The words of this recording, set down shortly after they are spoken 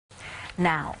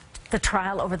Now, the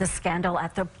trial over the scandal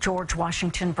at the George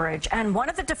Washington Bridge, and one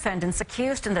of the defendants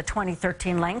accused in the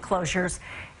 2013 lane closures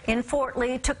in Fort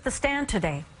Lee took the stand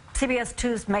today. CBS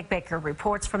 2's Meg Baker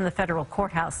reports from the federal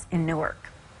courthouse in Newark.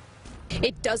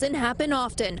 It doesn't happen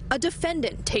often, a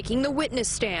defendant taking the witness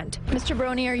stand. Mr.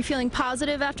 Baroni, are you feeling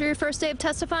positive after your first day of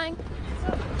testifying?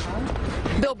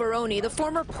 Bill Baroni, the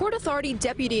former Port Authority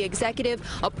deputy executive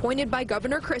appointed by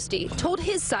Governor Christie, told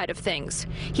his side of things.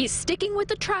 He's sticking with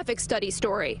the traffic study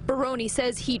story. Baroni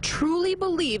says he truly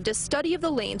believed a study of the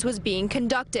lanes was being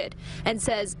conducted and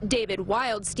says David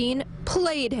Wildstein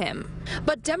played him.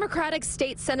 But Democratic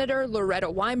State Senator Loretta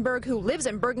Weinberg, who lives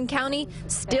in Bergen County,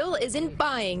 still isn't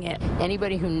buying it.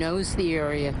 Anybody who knows the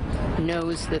area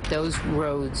knows that those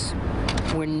roads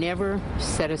were never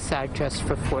set aside just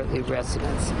for Fort Lee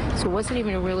residents. So it wasn't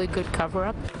even a really good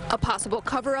cover-up. A possible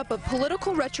cover-up of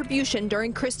political retribution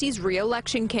during Christie's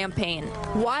re-election campaign.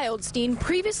 Wildstein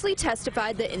previously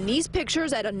testified that in these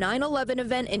pictures at a 9/11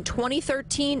 event in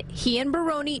 2013, he and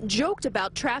Baroni joked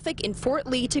about traffic in Fort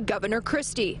Lee to Governor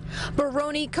Christie.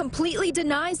 Baroni completely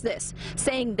denies this,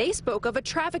 saying they spoke of a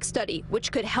traffic study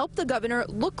which could help the governor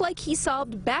look like he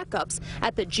solved backups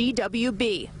at the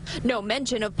GWB. No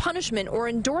mention of punishment or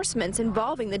endorsements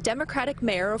involving the Democratic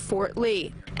mayor of Fort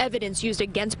Lee. Evidence used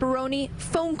against Baroni: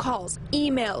 phone calls,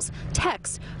 emails,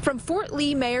 texts from Fort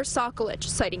Lee Mayor Sokolich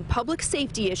citing public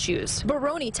safety issues.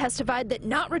 Baroni testified that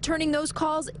not returning those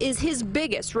calls is his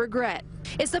biggest regret.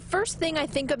 It's the first thing I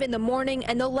think of in the morning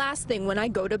and the last thing when I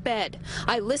go to bed.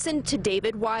 I listened to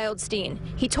David Wildstein.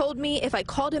 He told me if I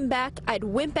called him back, I'd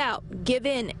wimp out, give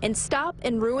in, and stop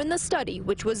and ruin the study,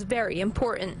 which was very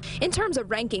important. In terms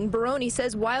of ranking, Baroni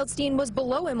says Wildstein was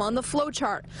below him on the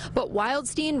flowchart, but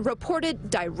Wildstein reported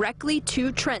directly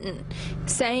to Trenton,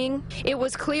 saying it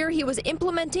was clear he was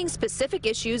implementing specific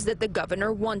issues that the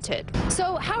governor wanted.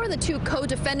 So how are the two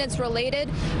co-defendants related?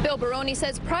 Bill Baroni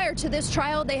says prior to this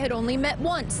trial, they had only met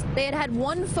once. They had had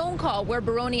one phone call where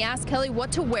Baroni asked Kelly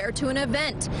what to wear to an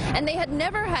event, and they had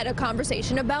never had a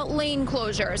conversation about lane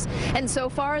closures. And so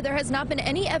far, there has not been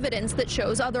any evidence that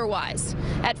shows otherwise.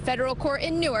 At federal court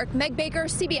in Newark, Meg Baker,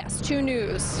 CBS 2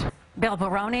 News. Bill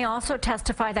Baroni also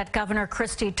testified that Governor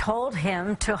Christie told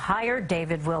him to hire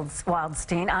David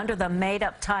Wildstein under the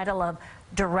made-up title of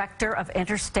Director of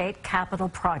Interstate Capital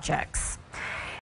Projects.